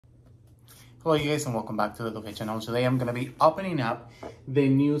Hello you guys and welcome back to the Look channel. Today I'm going to be opening up the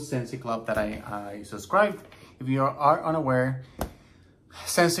new Scentsy Club that I subscribed. If you are unaware,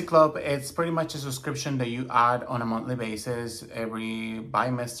 Scentsy Club, it's pretty much a subscription that you add on a monthly basis every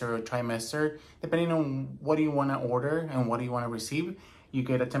bimester or trimester. Depending on what you want to order and what you want to receive, you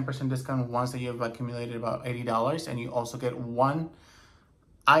get a 10% discount once that you've accumulated about $80, and you also get one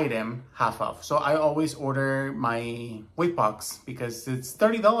item half off. So I always order my weight box because it's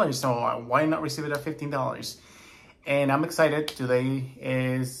 $30, so why not receive it at $15? And I'm excited. Today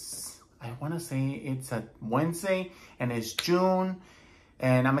is, I want to say it's a Wednesday and it's June,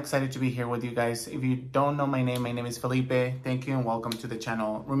 and I'm excited to be here with you guys. If you don't know my name is Felipe. Thank you and welcome to the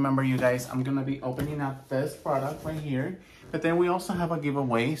channel. Remember you guys, I'm gonna be opening up this product right here, but then we also have a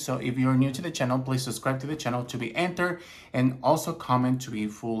giveaway. So if you're new to the channel, please subscribe to the channel to be entered, and also comment to be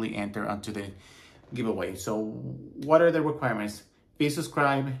fully entered onto the giveaway. So what are the requirements? Be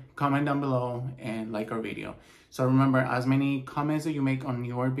subscribed, comment down below, and like our video. So remember, as many comments that you make on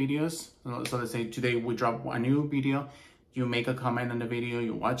your videos, so let's say today we drop a new video, you make a comment on the video,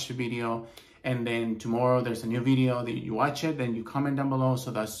 you watch the video, and then tomorrow there's a new video that you watch it, then you comment down below.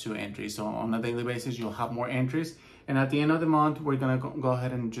 So that's 2 entries. So on a daily basis, you'll have more entries. And at the end of the month, we're gonna go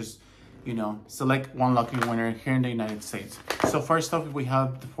ahead and just, you know, select one lucky winner here in the United States. So first off, we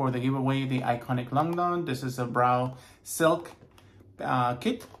have for the giveaway, the iconic London. This is a brow silk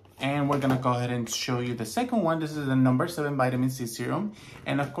kit. And we're gonna go ahead and show you the second one. This is the number 7 vitamin C serum.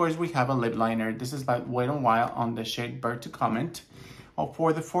 And of course we have a lip liner. This is by Wet n Wild on the shade Bird to Comment.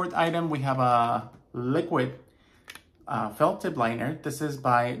 For the fourth item, we have a liquid felt tip liner. This is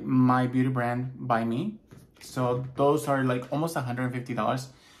by my beauty brand, By Me. So those are like almost $150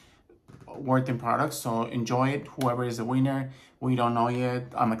 worth in products. So enjoy it, whoever is the winner. We don't know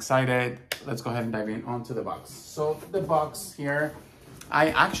yet. I'm excited. Let's go ahead and dive in onto the box. So the box here, I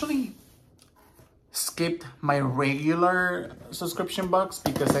actually skipped my regular subscription box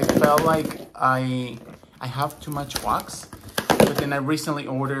because I felt like I have too much wax. But then I recently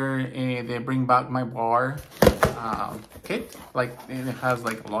ordered the Bring Back My Bar kit. Like it has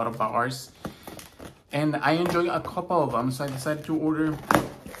like a lot of bars, and I enjoy a couple of them. So I decided to order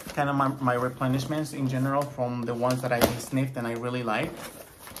kind of my replenishments in general from the ones that I sniffed and I really like.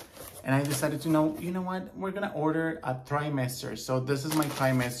 And I decided to you know what, we're gonna order a trimester. So this is my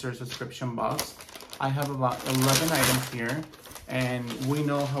trimester subscription box. I have about 11 items here, and we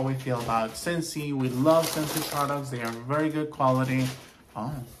know how we feel about Scentsy. We love Scentsy products. They are very good quality.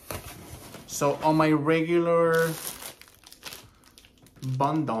 So on my regular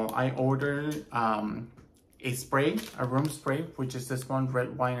bundle, I ordered a spray, a room spray, which is this one,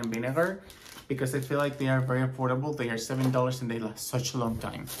 red wine and vinegar, because I feel like they are very affordable. They are $7 and they last such a long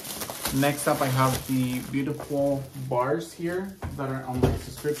time. Next up, I have the beautiful bars here that are on my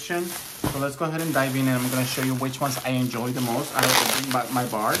subscription. So let's go ahead and dive in, and I'm gonna show you which ones I enjoy the most out of the Bring Back My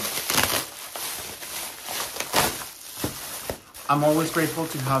Bar. I'm always grateful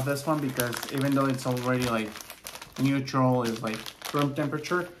to have this one because even though it's already like neutral, it's like room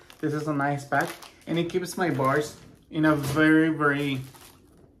temperature, this is a nice pack, and it keeps my bars in a very, very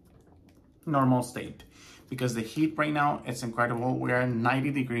normal state. Because the heat right now, it's incredible. We're at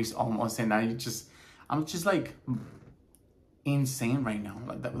 90 degrees almost, and I'm just like insane right now.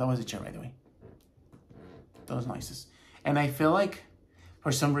 That was a chair, by the way. Those noises. And I feel like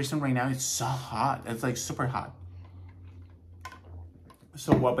for some reason right now, it's so hot. It's like super hot.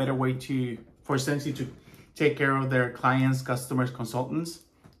 So what better way for Scentsy to take care of their clients, customers, consultants,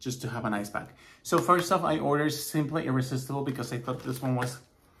 just to have a nice pack. So first off, I ordered Simply Irresistible because I thought this one was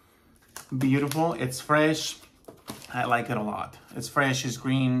beautiful. It's fresh. I like it a lot. It's fresh, it's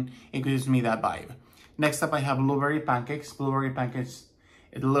green, it gives me that vibe. Next up, I have blueberry pancakes. Blueberry pancakes,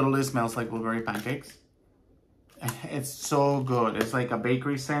 it literally smells like blueberry pancakes. It's so good. It's like a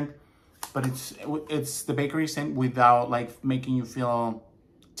bakery scent, but it's the bakery scent without like making you feel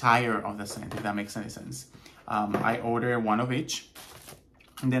tired of the scent, if that makes any sense. I ordered one of each,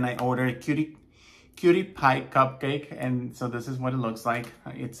 and then I ordered cutie pie cupcake, and so this is what it looks like.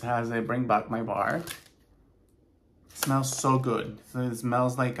 It has a Bring Back My Bar. It smells so good. So it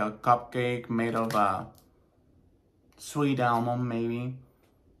smells like a cupcake made of sweet almond, maybe.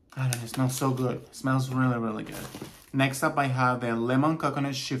 I don't know, it smells so good. It smells really, really good. Next up, I have the lemon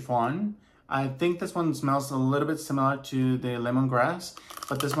coconut chiffon. I think this one smells a little bit similar to the lemongrass,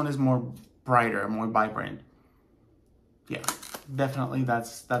 but this one is more brighter, more vibrant. Yeah. Definitely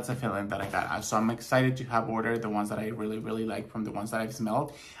that's a feeling that I got. So I'm excited to have ordered the ones that I really, really like from the ones that I've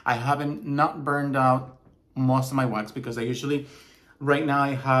smelled. I haven't not burned out most of my wax because I usually, right now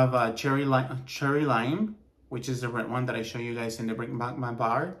I have cherry lime, which is the red one that I show you guys in the Bring Back My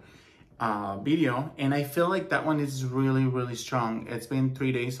Bar. video, and I feel like that one is really, really strong. It's been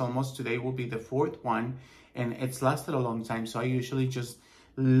 3 days almost. Today will be the 4th one, and it's lasted a long time. So I usually just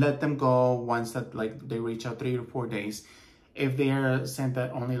let them go once that like they reach out 3 or 4 days. If they are scent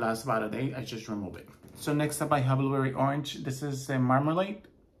that only lasts about a day, I just remove it. So next up I have blueberry orange. This is a marmalade.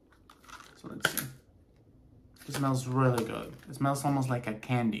 So let's see. It smells really good. It smells almost like a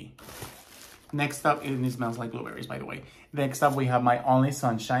candy. Next up, it smells like blueberries, by the way. Next up, we have my Only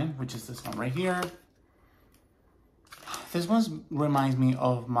Sunshine, which is this one right here. This one reminds me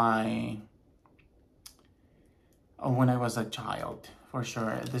of when I was a child, for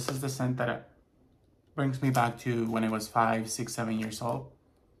sure. This is the scent that brings me back to when I was 5, 6, 7 years old.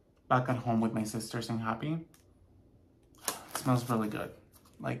 Back at home with my sisters and happy. It smells really good.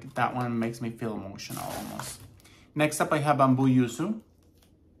 Like, that one makes me feel emotional almost. Next up, I have Bamboo Yuzu.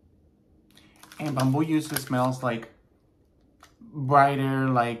 And Bamboo Yuzu smells like brighter,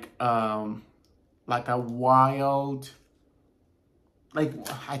 like a wild, like,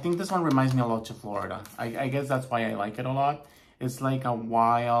 I think this one reminds me a lot to Florida. I guess that's why I like it a lot. It's like a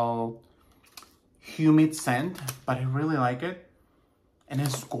wild, humid scent, but I really like it. And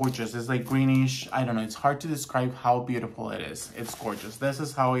it's gorgeous. It's like greenish. I don't know. It's hard to describe how beautiful it is. It's gorgeous. This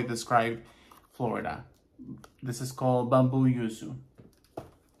is how I describe Florida. This is called Bamboo Yuzu.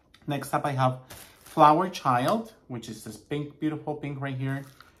 Next up, I have Flower Child, which is this pink, beautiful pink right here.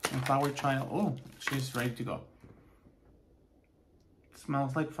 And Flower Child, oh, she's ready to go. It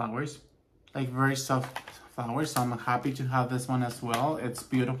smells like flowers, like very soft flowers. So I'm happy to have this one as well. It's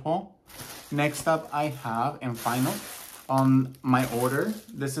beautiful. Next up, I have, and final on my order,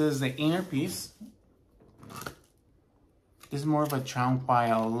 this is the inner piece. This is more of a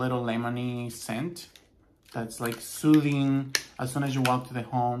tranquil, little lemony scent. That's like soothing as soon as you walk to the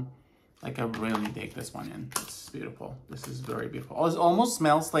home. Like, I really dig this one in. It's beautiful. This is very beautiful. It almost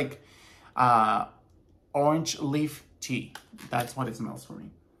smells like orange leaf tea. That's what it smells for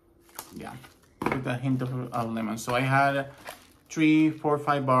me. Yeah, with a hint of lemon. So I had 3, 4,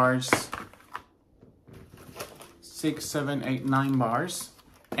 5 bars, 6, 7, 8, 9 bars.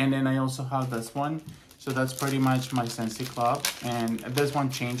 And then I also have this one. So that's pretty much my Scentsy Club. And this one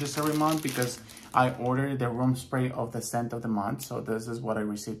changes every month because I ordered the room spray of the scent of the month. So this is what I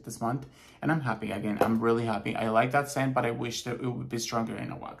received this month. And I'm happy. Again, I'm really happy. I like that scent, but I wish that it would be stronger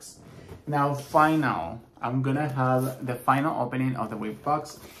in a wax. Now, I'm going to have the final opening of the whip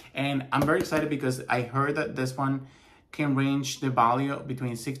box. And I'm very excited because I heard that this one can range the value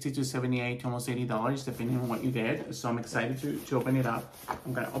between $60 to $78 to almost $80, depending on what you get. So I'm excited to open it up.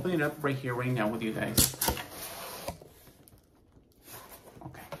 I'm going to open it up right here, right now with you guys.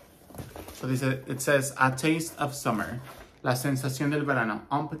 Okay. So it says, A Taste of Summer. La sensación del verano.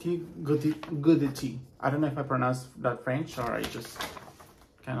 Un petit goûter. I don't know if I pronounced that French or I just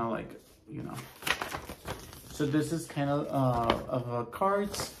kind of like, you know. So this is kind of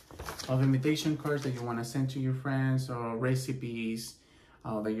cards, of invitation cards that you want to send to your friends, or recipes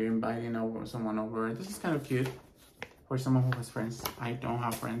that you're inviting someone over. This is kind of cute for someone who has friends. I don't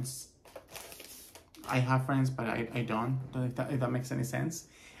have friends. I have friends, but I don't, if that makes any sense.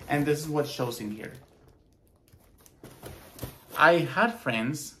 And this is what shows in here. I had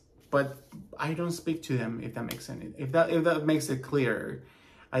friends, but I don't speak to them, if that makes any, if that makes it clear.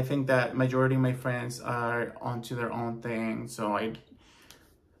 I think that majority of my friends are onto their own thing, so I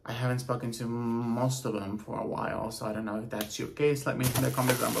haven't spoken to most of them for a while, so I don't know if that's your case. Let me know in the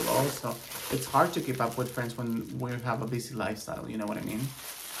comments down below. So it's hard to keep up with friends when we have a busy lifestyle, you know what I mean?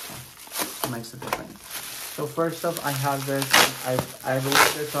 So it makes a difference. So first off, I have this. I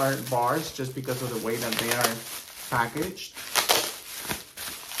believe these are bars just because of the way that they are packaged.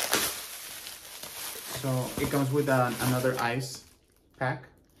 So it comes with another ice pack.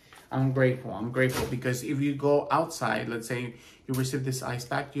 I'm grateful because if you go outside, let's say you receive this ice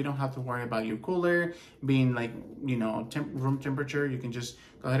pack, you don't have to worry about your cooler being like, you know, room temperature. You can just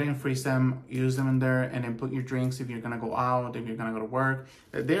go ahead and freeze them, use them in there, and then put your drinks if you're gonna go out, if you're gonna go to work.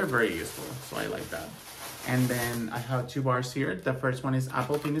 They're very useful, so I like that. And then I have 2 bars here. The first one is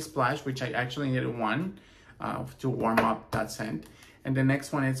Apple Pin Splash, which I actually needed one to warm up that scent. And the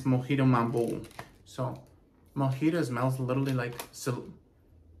next one is Mojito Mambo. So mojito smells literally like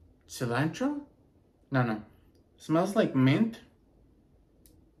cilantro? No. Smells like mint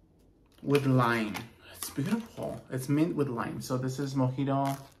with lime. It's beautiful. It's mint with lime. So this is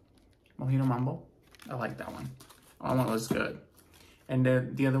Mojito Mambo. I like that one. That one was good. And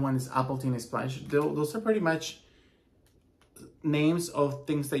the other one is Apple Teen Splash. Those are pretty much names of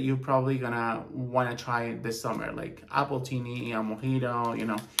things that you're probably gonna want to try this summer, like apple teeny, mojito, you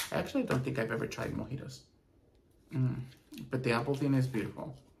know. I actually don't think I've ever tried mojitos. But the apple teen is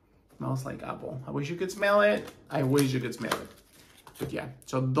beautiful. Smells like apple. I wish you could smell it. I wish you could smell it. But yeah,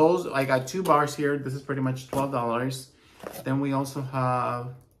 so those, I got 2 bars here. This is pretty much $12. Then we also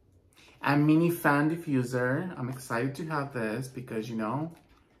have a mini fan diffuser. I'm excited to have this because, you know,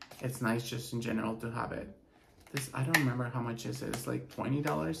 it's nice just in general to have it. This, I don't remember how much this is. It's like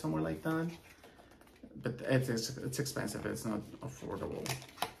 $20, somewhere like that. But it's expensive. It's not affordable.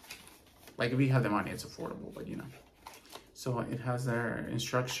 Like if you have the money, it's affordable, but you know. So it has their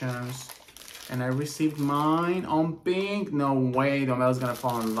instructions. And I received mine on pink. No way, Domel's gonna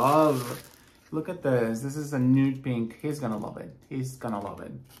fall in love. Look at this. This is a nude pink. He's gonna love it. He's gonna love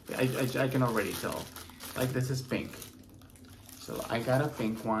it. I can already tell. Like this is pink. So I got a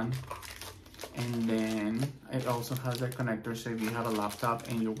pink one. And then it also has a connector. So if you have a laptop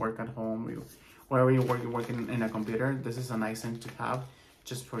and you work at home, wherever you work, you're working in a computer, this is a nice thing to have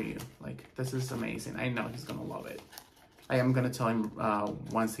just for you. Like this is amazing. I know he's gonna love it. I am gonna tell him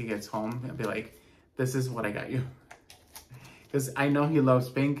once he gets home, I'll be like, this is what I got you. Because I know he loves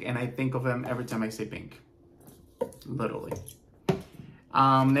pink and I think of him every time I say pink. Literally.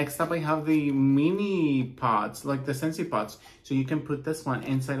 Next up I have the mini pots, like the Scentsy pots. So you can put this one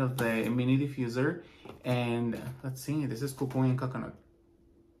inside of the mini diffuser. And let's see, this is cocoa and coconut.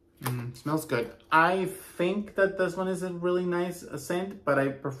 Smells good. I think that this one is a really nice scent, but I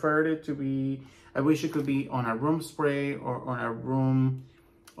preferred it to be, I wish it could be on a room spray or on a room,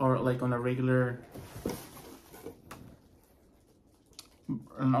 or like on a regular,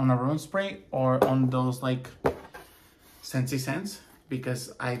 on a room spray or on those like Scentsy scents,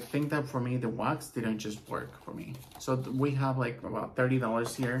 because I think that for me, the wax didn't just work for me. So we have like about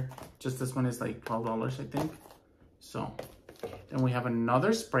 $30 here. Just this one is like $12, I think. So then we have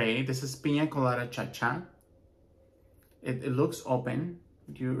another spray. This is Piña Colada Cha-Cha. It looks open.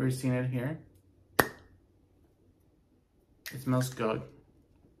 You're seeing it here. It smells good.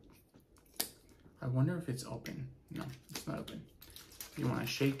 I wonder if it's open. No, it's not open. You want to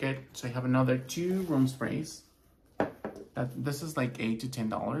shake it. So I have another 2 room sprays. This is like $8 to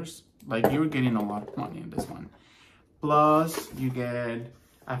 $10. Like you're getting a lot of money in this one. Plus you get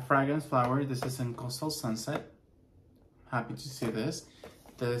a fragrance flower. This is in Coastal Sunset. Happy to see this.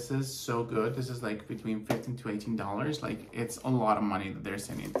 This is so good. This is like between $15 to $18. Like it's a lot of money that they're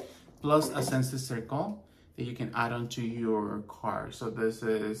sending. Plus a Scentsy circle that you can add onto your car. So this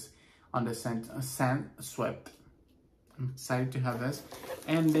is on the scent swept. I'm excited to have this.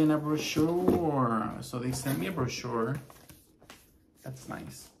 And then a brochure. So they sent me a brochure. That's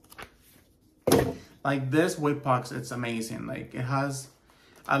nice. Like this whip box, it's amazing. Like it has,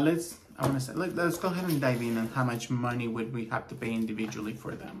 let's go ahead and dive in on how much money would we have to pay individually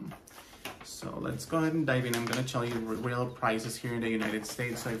for them. So let's go ahead and dive in. I'm gonna tell you real prices here in the United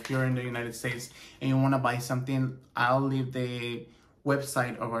States. So if you're in the United States and you wanna buy something, I'll leave the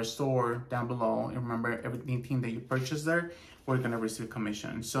website of our store down below. And remember, everything that you purchase there, we're gonna receive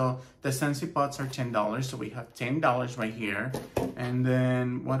commission. So the Scentsy pots are $10. So we have $10 right here. And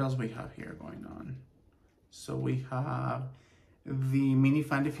then what else we have here going on? So we have the mini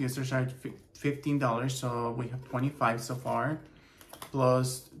fan diffusers are $15. So we have 25 so far.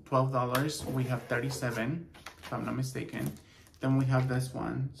 Plus $12, we have 37, if I'm not mistaken. Then we have this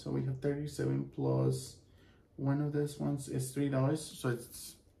one. So we have 37 plus one of these ones is $3. So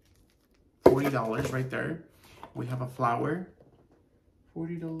it's $40 right there. We have a flower,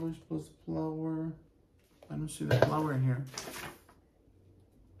 $40 plus flower. I don't see the flower in here.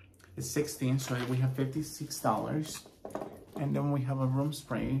 It's 16, so we have $56. And then we have a room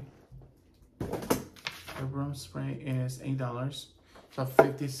spray. The room spray is $8. So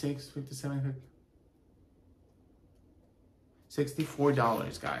 56, 57,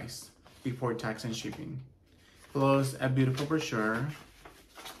 $64, guys, before tax and shipping. Plus a beautiful brochure.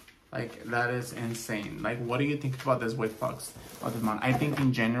 Like, that is insane. Like, what do you think about this whip box of the month? I think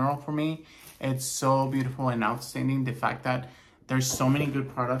in general, for me, it's so beautiful and outstanding. The fact that there's so many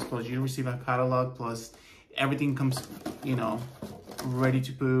good products, plus you receive a catalog, plus everything comes, you know, ready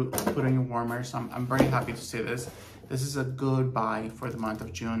to put on your warmer. So I'm very happy to say this. This is a good buy for the month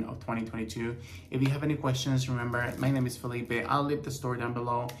of June of 2022. If you have any questions, remember, my name is Felipe. I'll leave the store down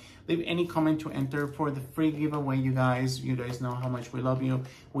below. Leave any comment to enter for the free giveaway, you guys. You guys know how much we love you.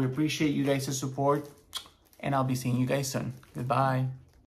 We appreciate you guys' support. And I'll be seeing you guys soon. Goodbye.